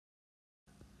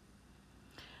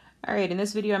All right, in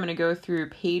this video, I'm going to go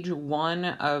through page 1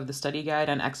 of the study guide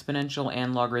on exponential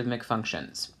and logarithmic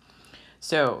functions.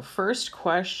 So first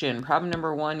question, problem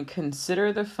number 1,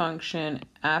 consider the function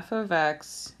f of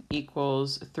x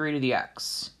equals 3 to the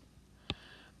x.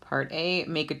 Part A,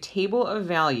 make a table of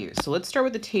values. So let's start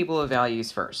with the table of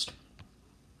values first.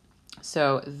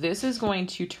 So this is going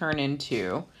to turn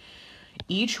into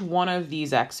each one of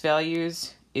these x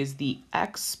values is the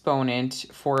exponent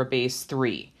for a base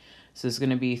 3. So this is going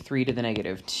to be 3 to the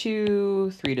negative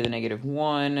 2, 3 to the negative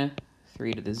 1,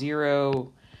 3 to the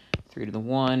 0, 3 to the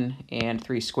 1, and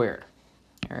 3 squared.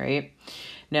 All right.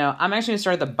 Now, I'm actually going to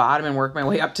start at the bottom and work my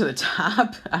way up to the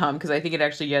top because I think it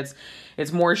actually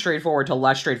it's more straightforward to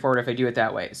less straightforward if I do it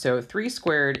that way. So 3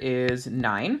 squared is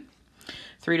 9.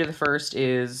 3 to the first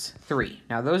is 3.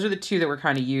 Now, those are the two that we're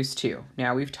kind of used to.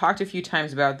 Now, we've talked a few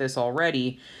times about this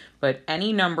already, but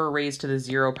any number raised to the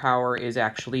 0 power is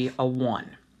actually a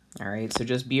 1. All right, so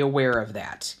just be aware of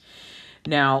that.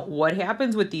 Now, what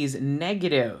happens with these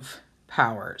negative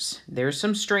powers? There's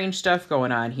some strange stuff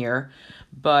going on here,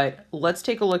 but let's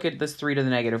take a look at this 3 to the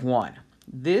negative 1.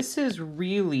 This is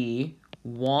really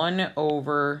 1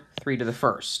 over 3 to the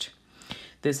first.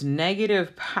 This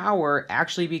negative power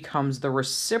actually becomes the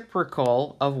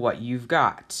reciprocal of what you've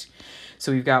got.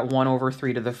 So we've got 1 over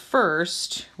 3 to the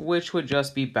first, which would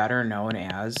just be better known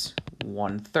as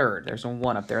 1/3. There's a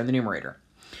 1 up there in the numerator.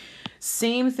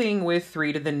 Same thing with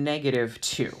 3 to the negative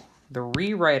 2. The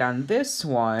rewrite on this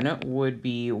one would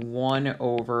be 1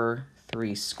 over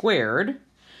 3 squared,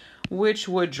 which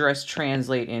would just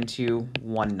translate into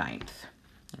 1/9.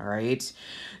 All right,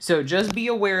 so just be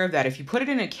aware of that. If you put it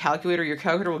in a calculator, your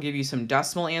calculator will give you some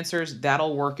decimal answers.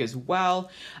 That'll work as well,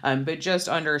 but just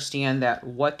understand that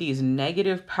what these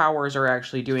negative powers are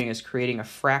actually doing is creating a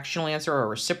fractional answer or a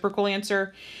reciprocal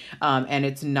answer, and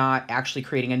it's not actually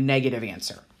creating a negative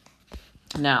answer.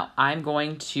 Now, I'm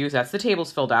going to, so that's the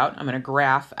tables filled out, I'm going to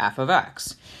graph f of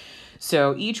x.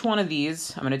 So each one of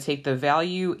these, I'm going to take the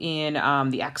value in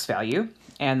the x value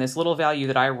and this little value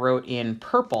that I wrote in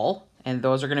purple, and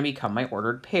those are going to become my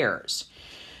ordered pairs.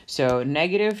 So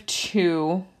negative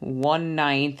 2,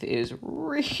 1/9 is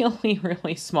really,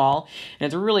 really small, and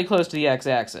it's really close to the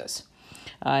x-axis.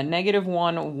 Negative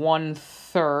 1,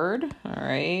 1/3, all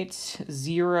right,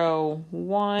 0,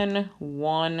 1,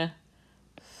 1,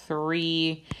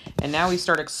 3, and now we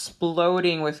start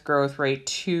exploding with growth rate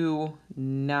 2,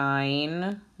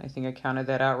 9. I think I counted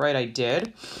that out right. I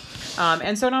did.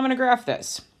 And so now I'm going to graph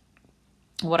this.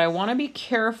 What I want to be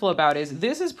careful about is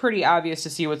this is pretty obvious to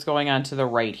see what's going on to the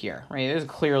right here, right? This is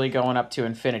clearly going up to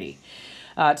infinity.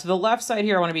 To the left side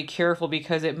here, I want to be careful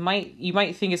because you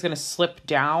might think it's going to slip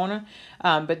down,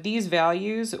 but these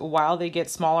values, while they get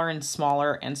smaller and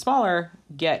smaller and smaller,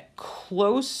 get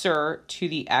closer to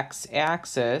the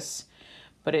x-axis,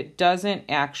 but it doesn't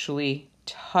actually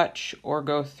touch or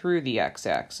go through the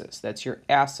x-axis. That's your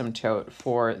asymptote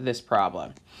for this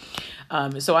problem.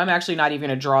 So I'm actually not even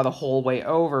going to draw the whole way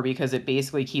over because it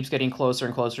basically keeps getting closer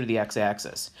and closer to the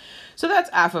x-axis. So that's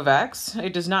f of x.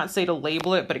 It does not say to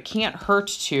label it, but it can't hurt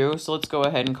to, so let's go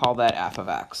ahead and call that f of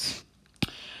x.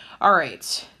 All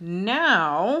right,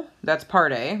 now that's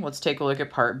part A. Let's take a look at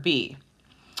part B.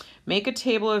 Make a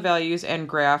table of values and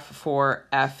graph for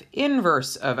f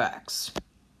inverse of x.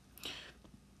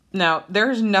 Now,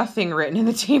 there's nothing written in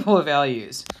the table of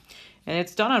values, and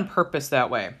it's done on purpose that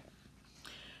way.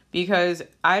 Because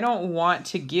I don't want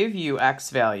to give you x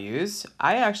values.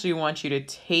 I actually want you to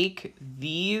take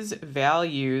these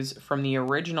values from the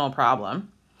original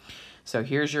problem. So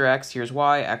here's your x, here's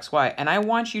y, x, y, and I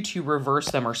want you to reverse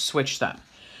them or switch them.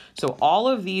 So all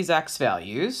of these x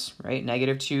values, right,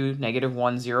 negative 2, negative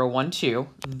 1, 0, 1, 2,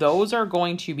 those are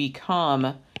going to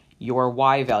become your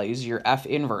y values, your f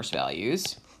inverse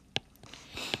values.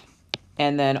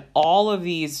 And then all of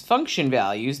these function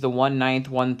values, the 1/9,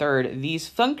 1/3, these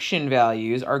function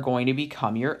values are going to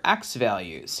become your x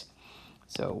values.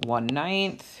 So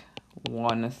 1/9,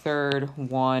 1/3,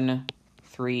 1,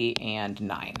 3, and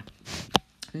 9.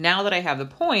 Now that I have the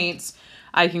points,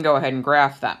 I can go ahead and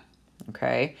graph them.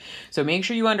 Okay, so make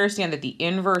sure you understand that the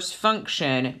inverse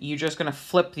function, you're just going to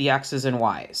flip the x's and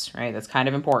y's, right? That's kind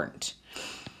of important.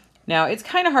 Now, it's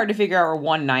kind of hard to figure out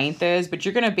where 1/9 is, but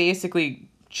you're going to basically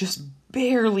just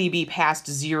barely be past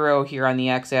 0 here on the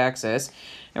x-axis.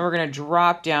 And we're going to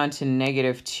drop down to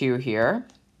negative 2 here.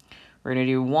 We're going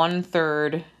to do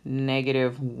 1/3,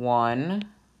 negative 1,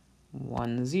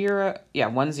 1, 0, yeah,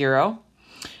 1, 0,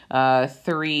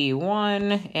 3,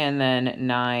 1, and then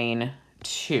 9,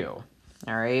 2.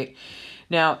 All right.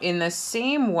 Now, in the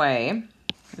same way,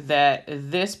 that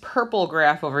this purple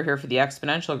graph over here for the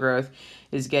exponential growth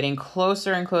is getting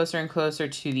closer and closer and closer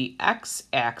to the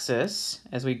x-axis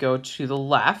as we go to the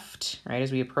left, right,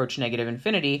 as we approach negative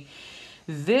infinity.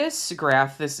 This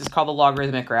graph, this is called the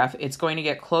logarithmic graph, it's going to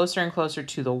get closer and closer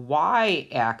to the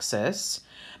y-axis,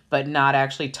 but not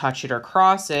actually touch it or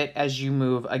cross it as you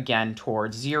move again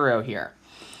towards 0 here.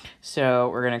 So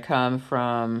we're going to come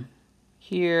from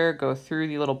here, go through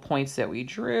the little points that we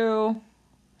drew.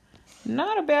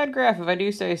 Not a bad graph if I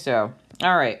do say so.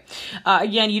 All right.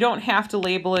 Again, you don't have to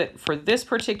label it for this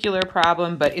particular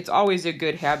problem, but it's always a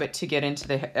good habit to get into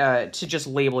the to just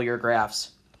label your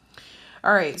graphs.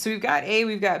 All right, so we've got A,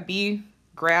 we've got B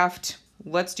graphed.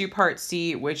 Let's do part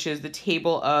C, which is the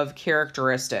table of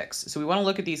characteristics. So we want to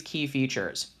look at these key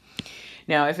features.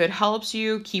 Now, if it helps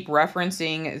you keep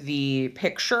referencing the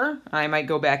picture, I might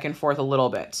go back and forth a little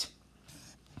bit.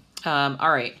 All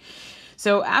right.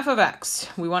 So f of x,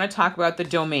 we want to talk about the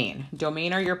domain.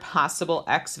 Domain are your possible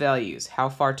x values. How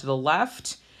far to the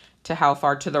left to how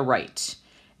far to the right.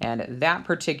 And that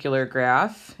particular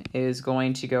graph is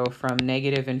going to go from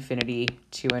negative infinity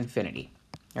to infinity.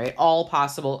 Right? All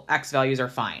possible x values are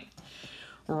fine.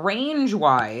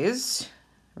 Range-wise,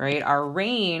 right, our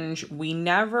range, we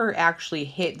never actually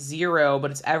hit 0,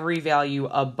 but it's every value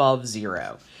above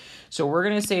 0. So we're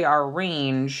going to say our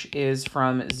range is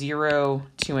from 0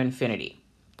 to infinity.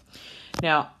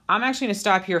 Now, I'm actually going to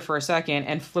stop here for a second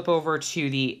and flip over to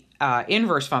the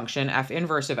inverse function, f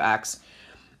inverse of x,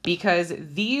 because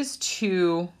these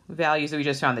two values that we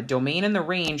just found, the domain and the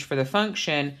range for the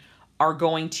function, are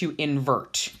going to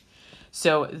invert.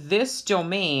 So this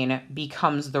domain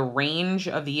becomes the range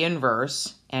of the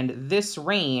inverse, and this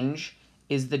range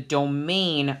is the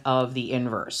domain of the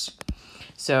inverse.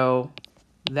 So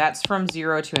that's from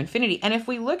 0 to infinity. And if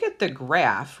we look at the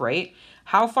graph, right,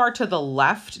 how far to the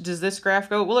left does this graph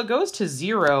go? Well, it goes to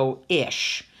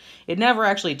 0-ish. It never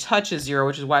actually touches 0,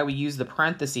 which is why we use the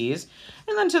parentheses.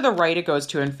 And then to the right, it goes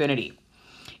to infinity.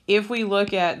 If we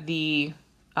look at the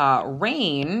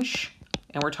range,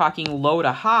 and we're talking low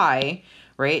to high,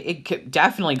 right, it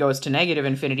definitely goes to negative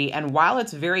infinity. And while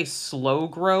it's very slow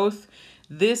growth,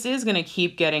 this is going to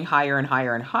keep getting higher and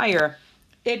higher and higher.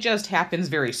 It just happens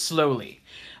very slowly,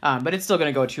 but it's still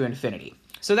going to go to infinity.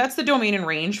 So that's the domain and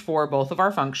range for both of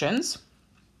our functions.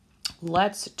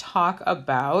 Let's talk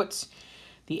about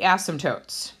the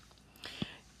asymptotes.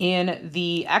 In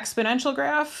the exponential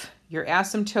graph, your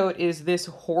asymptote is this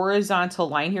horizontal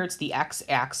line here. It's the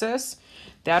x-axis.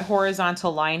 That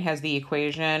horizontal line has the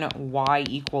equation y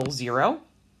equals 0.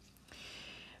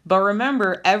 But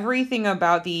remember, everything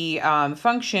about the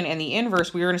function and the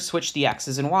inverse, we are going to switch the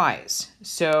x's and y's.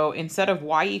 So instead of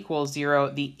y equals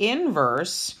 0, the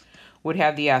inverse would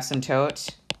have the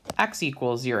asymptote x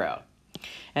equals 0.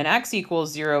 And x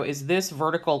equals 0 is this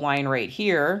vertical line right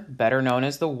here, better known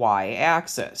as the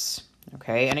y-axis.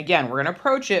 Okay, and again, we're going to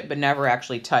approach it, but never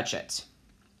actually touch it.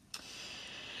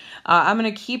 I'm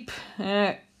going to keep,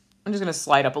 I'm just going to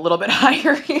slide up a little bit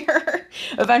higher here.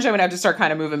 Eventually, I'm going to have to start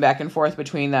kind of moving back and forth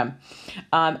between them.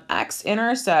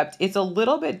 X-intercept, it's a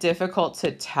little bit difficult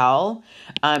to tell,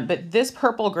 but this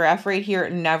purple graph right here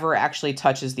never actually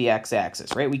touches the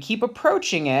x-axis, right? We keep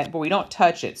approaching it, but we don't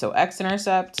touch it. So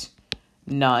x-intercept,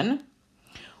 none.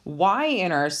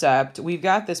 Y-intercept, we've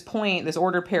got this point, this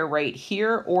ordered pair right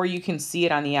here, or you can see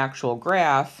it on the actual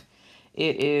graph.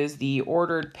 It is the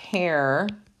ordered pair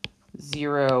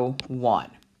 0,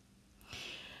 1.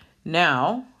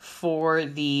 Now, for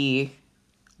the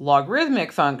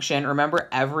logarithmic function, remember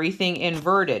everything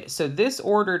inverted. So this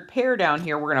ordered pair down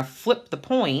here, we're going to flip the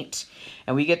point,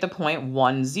 and we get the point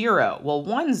 1, 0. Well,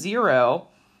 1, 0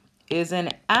 is an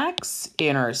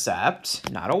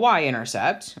x-intercept, not a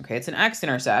y-intercept. Okay, it's an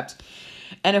x-intercept.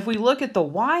 And if we look at the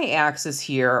y-axis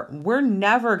here, we're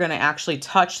never going to actually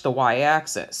touch the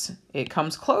y-axis. It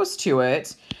comes close to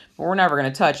it, but we're never going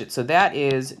to touch it. So that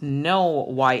is no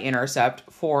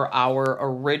y-intercept for our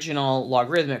original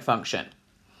logarithmic function.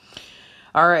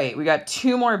 All right, we got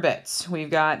two more bits.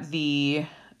 We've got the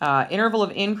interval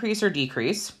of increase or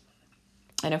decrease.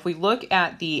 And if we look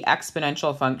at the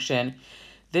exponential function,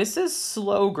 this is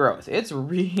slow growth. It's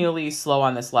really slow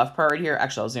on this left part right here.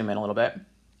 Actually, I'll zoom in a little bit.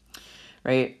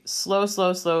 Right? Slow,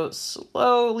 slow, slow,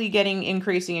 slowly getting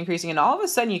increasing. And all of a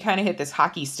sudden you kind of hit this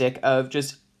hockey stick of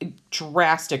just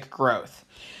drastic growth.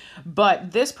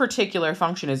 But this particular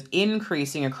function is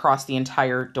increasing across the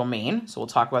entire domain. So we'll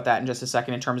talk about that in just a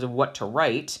second in terms of what to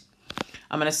write.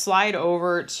 I'm going to slide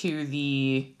over to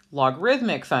the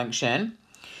logarithmic function.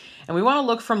 And we want to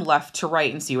look from left to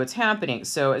right and see what's happening.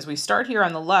 So as we start here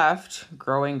on the left,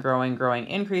 growing,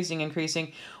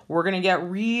 increasing. we're going to get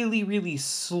really, really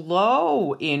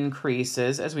slow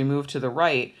increases as we move to the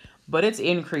right, but it's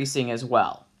increasing as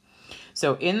well.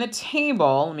 So in the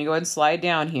table, let me go ahead and slide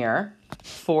down here.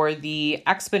 For the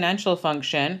exponential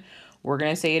function, we're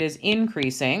going to say it is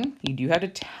increasing. You do have to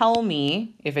tell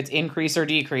me if it's increase or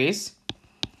decrease.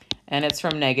 And it's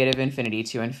from negative infinity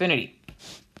to infinity.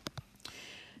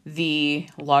 The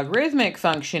logarithmic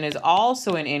function is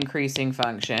also an increasing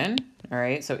function. All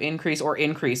right, so increase or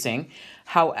increasing.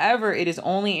 However, it is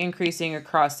only increasing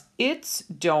across its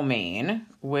domain,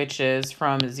 which is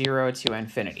from 0 to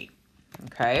infinity.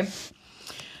 Okay.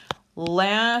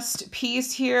 Last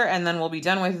piece here, and then we'll be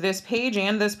done with this page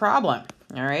and this problem.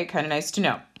 All right, kind of nice to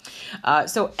know.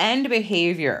 So end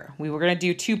behavior, we were going to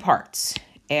do two parts.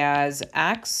 As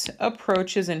x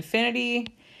approaches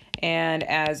infinity and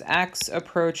as x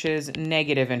approaches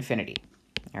negative infinity.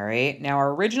 All right, now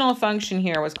our original function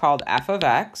here was called f of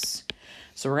x.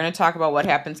 So we're going to talk about what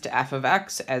happens to f of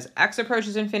x as x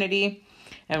approaches infinity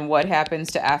and what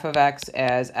happens to f of x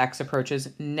as x approaches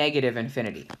negative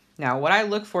infinity. Now, what I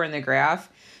look for in the graph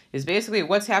is basically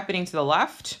what's happening to the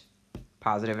left,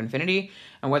 positive infinity,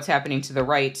 and what's happening to the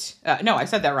right. No, I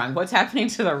said that wrong. What's happening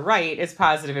to the right is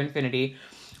positive infinity.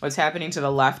 What's happening to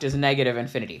the left is negative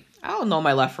infinity. I'll know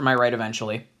my left from my right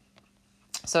eventually.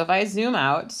 So if I zoom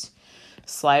out,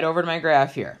 slide over to my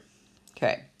graph here.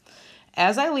 Okay.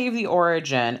 As I leave the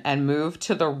origin and move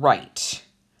to the right,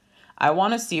 I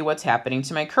want to see what's happening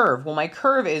to my curve. Well, my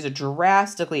curve is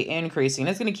drastically increasing.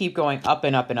 It's going to keep going up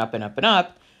and up and up and up and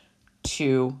up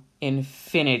to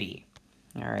infinity.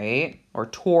 All right, or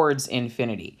towards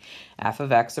infinity. F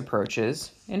of x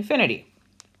approaches infinity.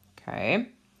 Okay.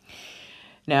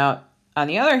 Now, on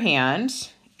the other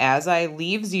hand, as I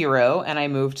leave 0 and I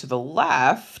move to the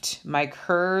left, my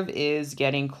curve is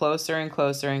getting closer and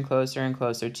closer and closer and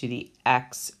closer to the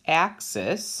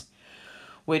x-axis,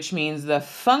 which means the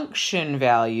function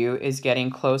value is getting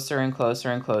closer and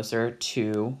closer and closer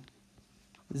to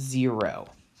 0.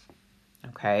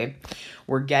 Okay,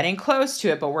 we're getting close to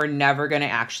it, but we're never going to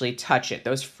actually touch it.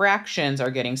 Those fractions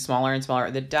are getting smaller and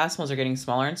smaller. The decimals are getting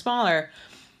smaller and smaller.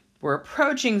 We're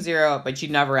approaching 0, but you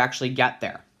never actually get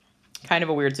there. Kind of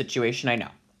a weird situation, I know.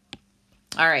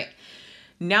 All right,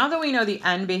 now that we know the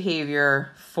end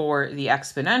behavior for the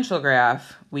exponential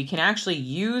graph, we can actually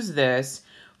use this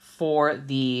for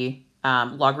the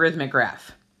logarithmic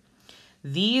graph.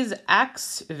 These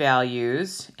x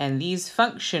values and these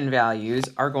function values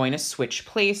are going to switch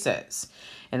places.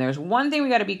 And there's one thing we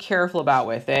got to be careful about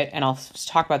with it, and I'll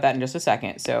talk about that in just a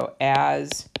second. So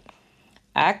as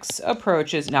x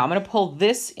approaches, now I'm going to pull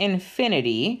this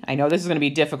infinity. I know this is going to be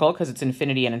difficult because it's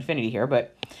infinity and infinity here,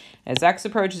 but as x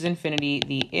approaches infinity,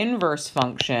 the inverse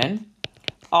function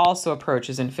also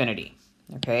approaches infinity.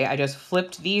 Okay, I just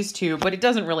flipped these two, but it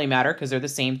doesn't really matter because they're the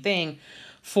same thing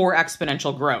for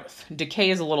exponential growth.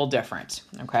 Decay is a little different,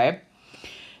 okay?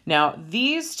 Now,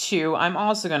 these two I'm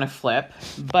also going to flip,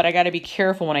 but I got to be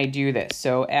careful when I do this.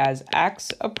 So as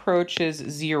x approaches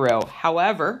 0,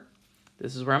 however,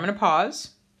 this is where I'm going to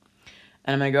pause,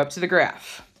 and I'm going to go up to the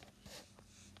graph.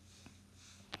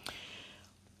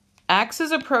 X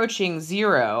is approaching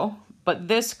 0, but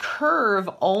this curve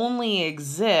only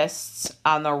exists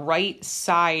on the right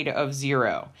side of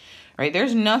 0. Right?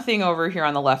 There's nothing over here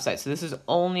on the left side, so this is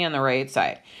only on the right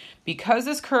side. Because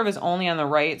this curve is only on the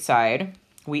right side,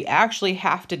 we actually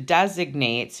have to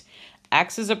designate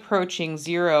x is approaching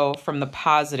 0 from the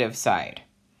positive side.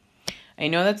 I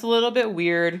know that's a little bit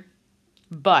weird,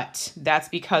 but that's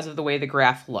because of the way the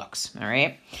graph looks, all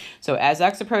right? So as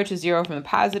x approaches 0 from the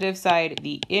positive side,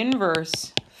 the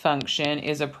inverse function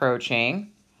is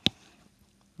approaching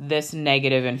this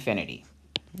negative infinity,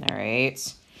 all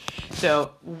right?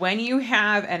 So when you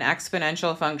have an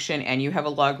exponential function and you have a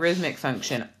logarithmic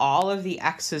function, all of the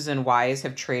x's and y's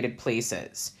have traded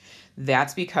places.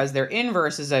 That's because they're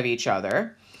inverses of each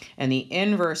other. And the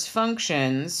inverse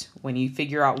functions, when you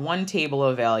figure out one table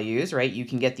of values, right, you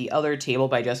can get the other table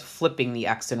by just flipping the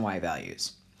x and y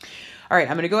values. All right,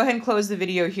 I'm going to go ahead and close the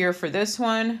video here for this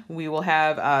one. We will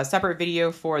have a separate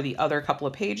video for the other couple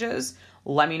of pages.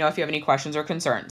 Let me know if you have any questions or concerns.